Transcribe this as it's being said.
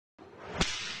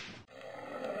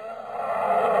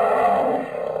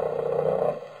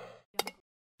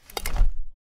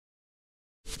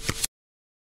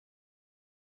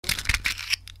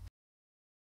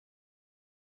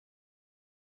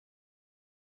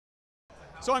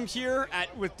So I'm here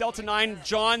with Delta 9,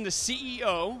 John, the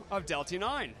CEO of Delta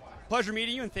 9. Pleasure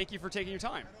meeting you, and thank you for taking your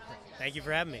time. Thank you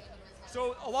for having me.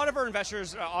 So a lot of our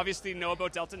investors obviously know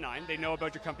about Delta 9. They know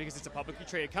about your company because it's a publicly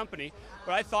traded company.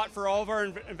 But I thought for all of our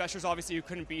investors, obviously, who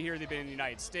couldn't be here, they've been in the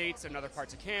United States and other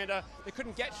parts of Canada, they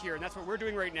couldn't get here. And that's what we're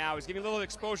doing right now, is giving a little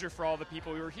exposure for all the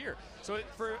people who are here. So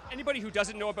for anybody who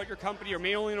doesn't know about your company or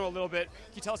may only know a little bit,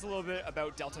 can you tell us a little bit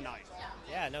about Delta 9?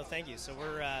 Yeah, no, thank you. So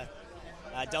we're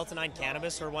Delta 9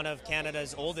 Cannabis. We're one of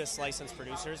Canada's oldest licensed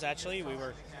producers, actually. We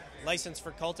were licensed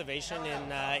for cultivation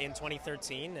in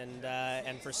 2013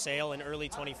 and for sale in early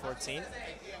 2014.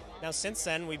 Now, since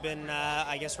then, we've been,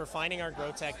 I guess, refining our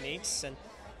growth techniques. And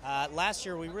last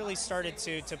year, we really started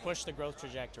to push the growth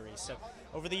trajectory. So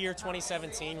over the year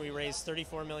 2017, we raised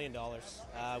 $34 million.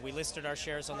 We listed our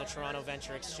shares on the Toronto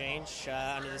Venture Exchange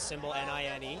under the symbol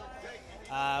NINE.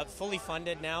 Fully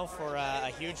funded now for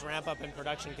a huge ramp up in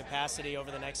production capacity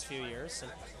over the next few years.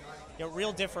 And,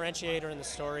 real differentiator in the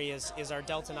story is our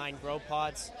Delta 9 grow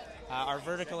pods, our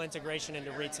vertical integration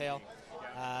into retail,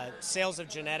 sales of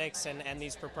genetics, and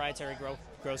these proprietary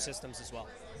grow systems as well.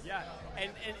 Yeah,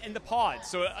 and the pods.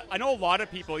 So I know a lot of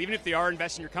people, even if they are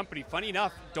investing in your company, funny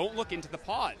enough, don't look into the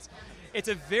pods. It's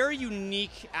a very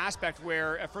unique aspect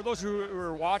where, for those who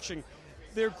are watching,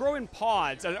 they're growing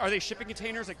pods. Are they shipping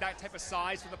containers, like that type of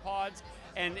size for the pods?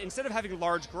 And instead of having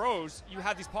large grows, you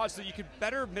have these pods so you could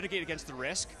better mitigate against the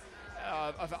risk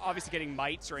of obviously getting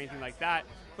mites or anything like that.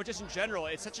 But just in general,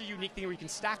 it's such a unique thing where you can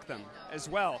stack them as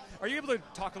well. Are you able to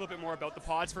talk a little bit more about the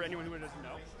pods for anyone who doesn't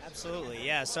know? Absolutely,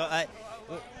 yeah. So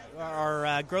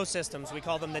our grow systems, we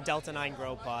call them the Delta 9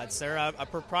 grow pods. They're a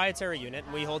proprietary unit,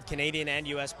 and we hold Canadian and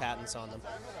U.S. patents on them.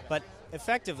 But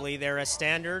effectively, they're a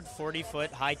standard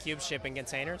 40-foot high cube shipping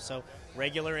container, so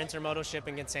regular intermodal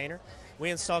shipping container. We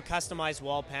install customized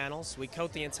wall panels. We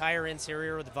coat the entire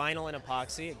interior with vinyl and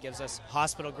epoxy. It gives us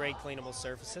hospital-grade cleanable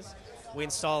surfaces. We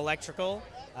install electrical,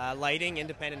 lighting,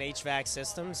 independent HVAC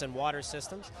systems, and water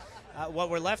systems. What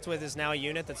we're left with is now a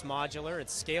unit that's modular,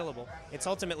 it's scalable, it's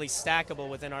ultimately stackable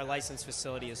within our licensed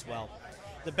facility as well.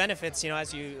 The benefits,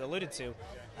 as you alluded to,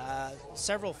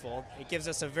 several-fold. It gives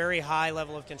us a very high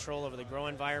level of control over the grow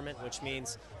environment, which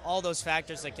means all those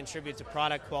factors that contribute to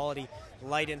product quality,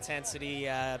 light intensity,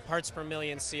 parts per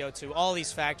million CO2, all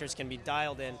these factors can be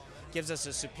dialed in, gives us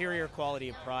a superior quality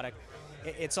of product.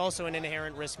 It's also an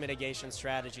inherent risk mitigation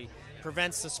strategy.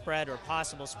 Prevents the spread or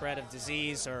possible spread of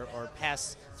disease or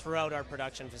pests throughout our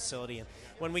production facility. And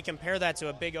when we compare that to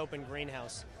a big open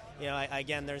greenhouse,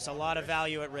 again, there's a lot of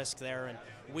value at risk there, and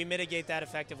we mitigate that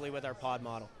effectively with our pod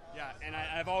model. Yeah, and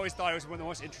I've always thought it was one of the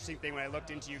most interesting things when I looked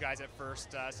into you guys at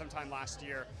first, sometime last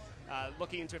year,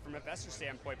 looking into it from an investor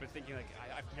standpoint, but thinking, like,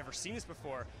 I've never seen this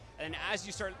before. And as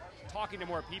you start talking to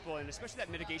more people, and especially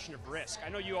that mitigation of risk, I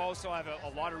know you also have a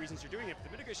lot of reasons you're doing it,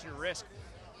 but the mitigation of risk,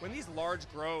 when these large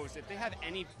grows, if they have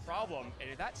any problem,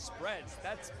 and if that spreads,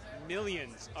 that's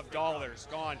millions of dollars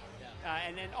gone.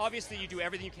 And then obviously you do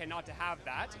everything you can not to have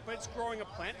that, but it's growing a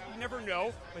plant. You never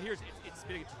know, but it's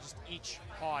big to just each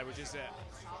pod, which is,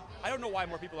 I don't know why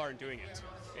more people aren't doing it.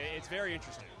 It's very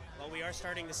interesting. Well, we are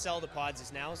starting to sell the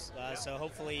pods now, so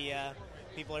hopefully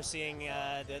people are seeing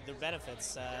the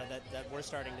benefits that we're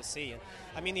starting to see. And,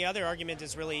 I mean, the other argument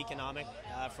is really economic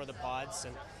for the pods,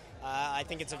 and I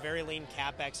think it's a very lean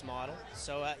CapEx model.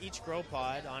 So each grow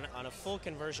pod on a full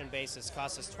conversion basis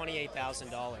costs us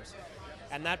 $28,000.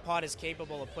 And that pod is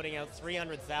capable of putting out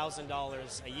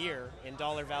 $300,000 a year in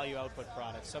dollar value output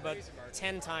products. So about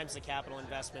 10 times the capital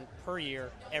investment per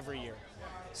year, every year.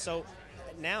 So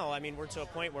now, I mean, we're to a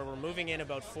point where we're moving in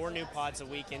about 4 new pods a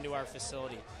week into our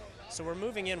facility. So we're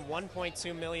moving in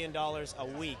 $1.2 million a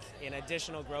week in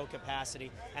additional grow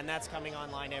capacity, and that's coming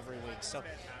online every week. So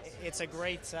it's a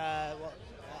great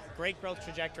growth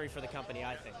trajectory for the company,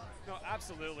 I think. No,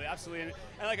 absolutely, absolutely.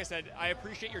 And like I said, I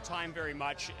appreciate your time very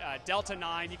much. Delta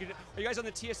 9, are you guys on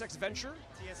the TSX Venture?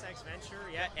 TSX Venture,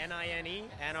 yeah, NINE,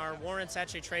 and our warrants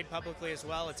actually trade publicly as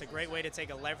well. It's a great way to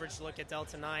take a leveraged look at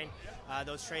Delta 9.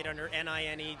 Those trade under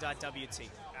NINE.WT.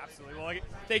 Absolutely. Well,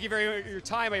 thank you very much for your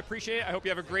time. I appreciate it. I hope you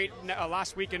have a great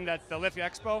last weekend at the Lift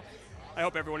Expo. I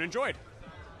hope everyone enjoyed.